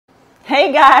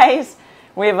Hey guys,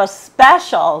 we have a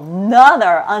special,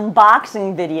 another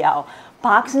unboxing video.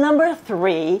 Box number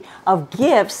 3 of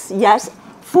gifts, yes,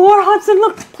 for Hudson.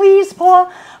 Look, please, Paul,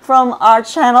 from our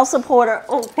channel supporter.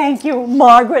 Oh, thank you,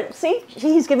 Margaret. See,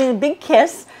 he's giving a big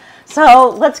kiss. So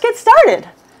let's get started.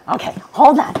 Okay,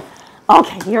 hold on.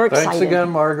 Okay, you're excited. Thanks again,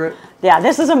 Margaret. Yeah,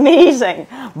 this is amazing.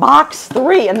 Box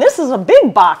 3, and this is a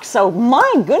big box, so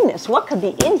my goodness, what could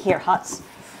be in here, Huts?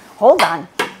 Hold on,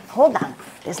 hold on.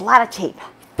 There's a lot of tape.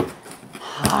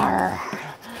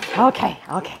 Okay,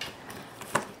 okay.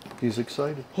 He's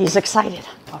excited. He's excited,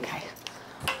 okay.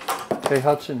 Hey,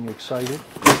 Hudson, you excited?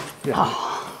 Yeah.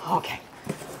 Oh, okay.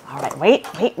 All right, wait.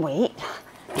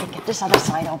 Okay, get this other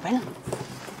side open.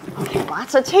 Okay,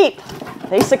 lots of tape.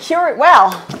 They secure it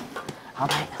well. All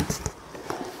right.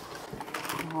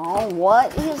 Oh,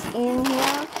 what is in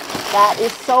here? That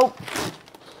is so...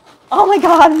 Oh my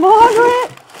God,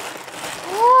 Margaret!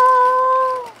 Oh!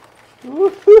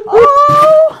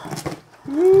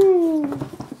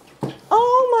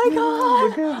 Oh my God!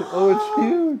 Look at it. Oh, it's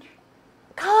huge.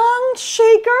 Kong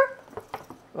shaker.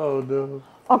 Oh no.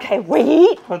 Okay,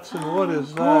 wait. Hudson, what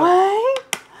is that? Wait.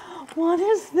 What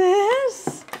is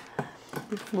this?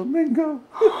 The flamingo.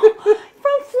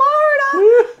 From Florida,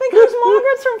 because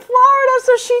Margaret's from Florida,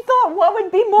 so she thought what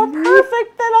would be more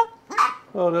perfect than a...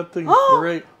 Oh, that thing's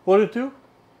great. What did it do?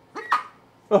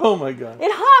 Oh my God.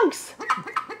 It honks.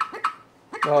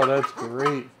 Oh, that's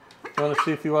great. You want to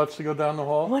see if he wants to go down the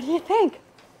hall? What do you think?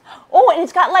 Oh, and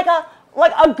it's got like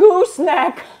a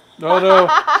gooseneck. Oh no.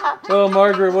 Oh,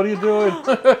 Margaret, what are you doing?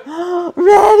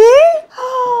 Ready?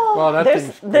 Wow, that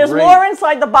thing's there's great. more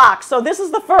inside the box, so this is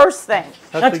the first thing.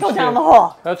 Let's go down the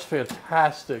hall. That's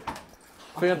fantastic.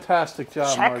 Fantastic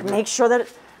job, Check, Margaret. make sure that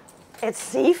it's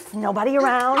safe, nobody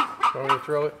around. Want me to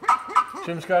throw it?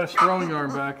 Jim's got his throwing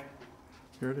arm back.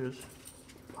 Here it is.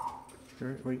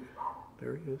 Here, wait.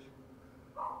 There he is.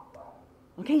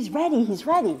 Okay, he's ready, he's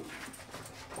ready.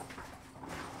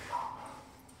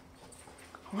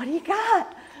 What do you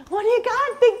got? What do you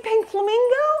got, big pink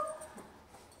flamingo?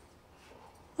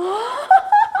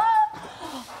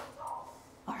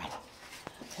 All right.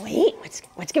 Wait,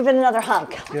 let's give it another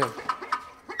hunk. Yeah.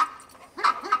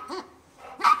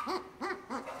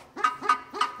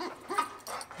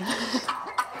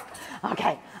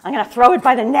 Okay, I'm gonna throw it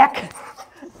by the neck.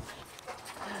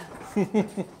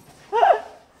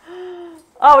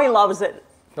 Oh, he loves it.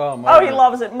 Oh, Margaret. Oh, he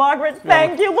loves it. Margaret,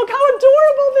 thank you. Look how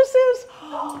adorable this is.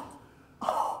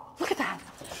 Oh, look at that.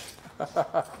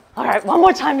 All right, one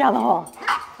more time down the hall.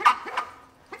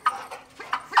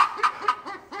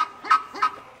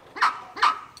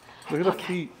 Look at the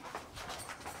feet.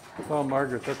 Oh,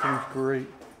 Margaret, that thing's great.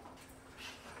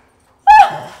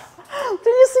 Did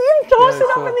you see him toss Yeah, it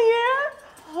up in the air?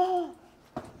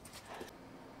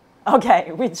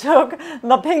 Okay, we took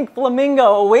the pink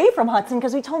flamingo away from Hudson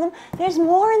because we told him there's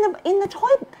more in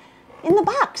the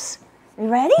box. You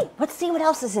ready? Let's see what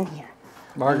else is in here.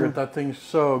 Margaret, that thing's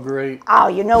so great. Oh,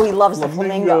 you know he loves the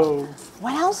flamingo.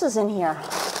 What else is in here?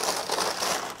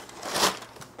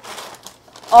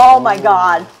 Oh my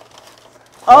God.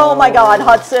 Oh my God,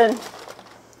 Hudson.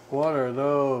 What are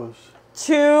those?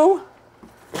 2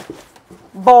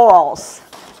 balls.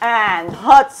 And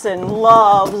Hudson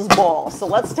loves balls. So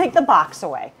let's take the box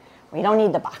away. We don't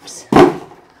need the box.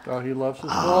 Oh, he loves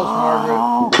his balls, Margaret.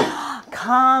 Oh,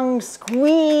 Kong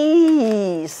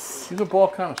squeeze. He's a ball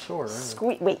connoisseur, isn't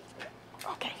Squeeze. Wait.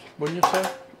 Okay. Wouldn't you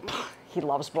say? He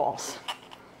loves balls.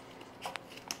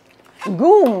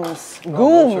 Gooms. Oh,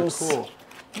 Gooms. those are cool.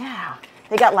 Yeah.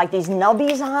 They got like these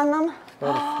nubbies on them. Oh,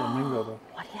 the flamingo, though.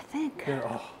 What do you think? Yeah, oh.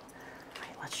 All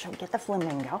right, let's get the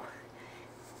flamingo.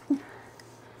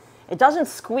 It doesn't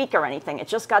squeak or anything. It's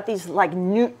just got these like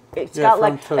new. It's got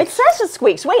like. It says it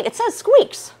squeaks. Wait, it says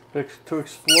squeaks. To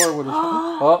explore with his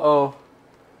mouth. Uh-oh.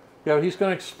 Yeah, he's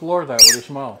going to explore that with his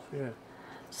mouth. Yeah.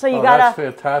 So you gotta. That's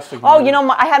fantastic. Oh, you know,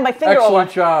 I had my finger over.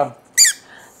 Excellent job.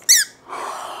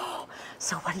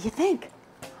 So what do you think?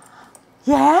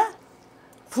 Yeah?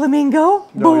 Flamingo?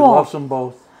 No, ball. he loves them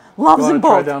both. Loves them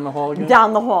both. Try down the hall again?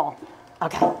 Down the hall.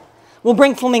 Okay. We'll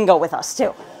bring Flamingo with us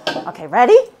too. Okay,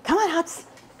 ready? Come on, Huts.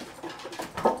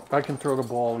 I can throw the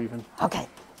ball even. Okay,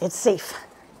 it's safe.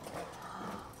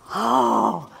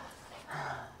 Oh.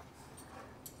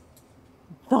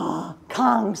 The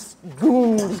Kong's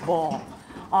Goons ball.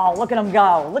 Oh, look at him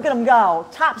go. Look at him go.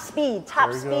 Top speed,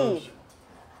 top speed.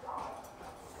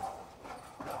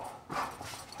 Goes.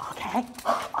 Okay.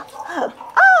 Oh,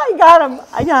 I got him.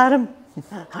 I got him.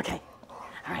 Okay.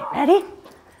 All right, ready?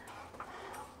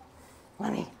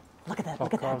 Let me look at that.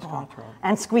 Look at that ball.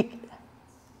 And squeak.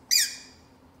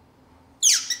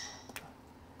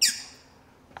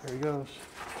 There he goes.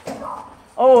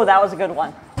 Oh, that was a good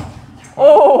one.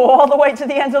 Oh, all the way to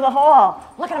the end of the hall.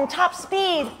 Look at him, top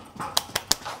speed.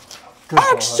 Good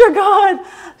Extra good.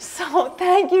 So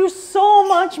thank you so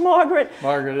much, Margaret.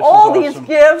 Margaret, this all is these awesome.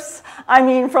 gifts, I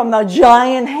mean, from the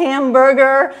giant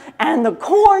hamburger and the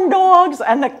corn dogs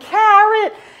and the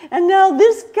carrot, and now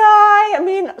this guy, I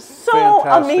mean, so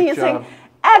Fantastic amazing. job.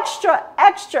 Extra,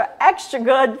 extra, extra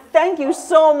good. Thank you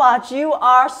so much. You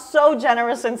are so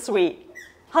generous and sweet.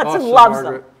 Hudson Awesome, loves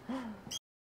Margaret. them.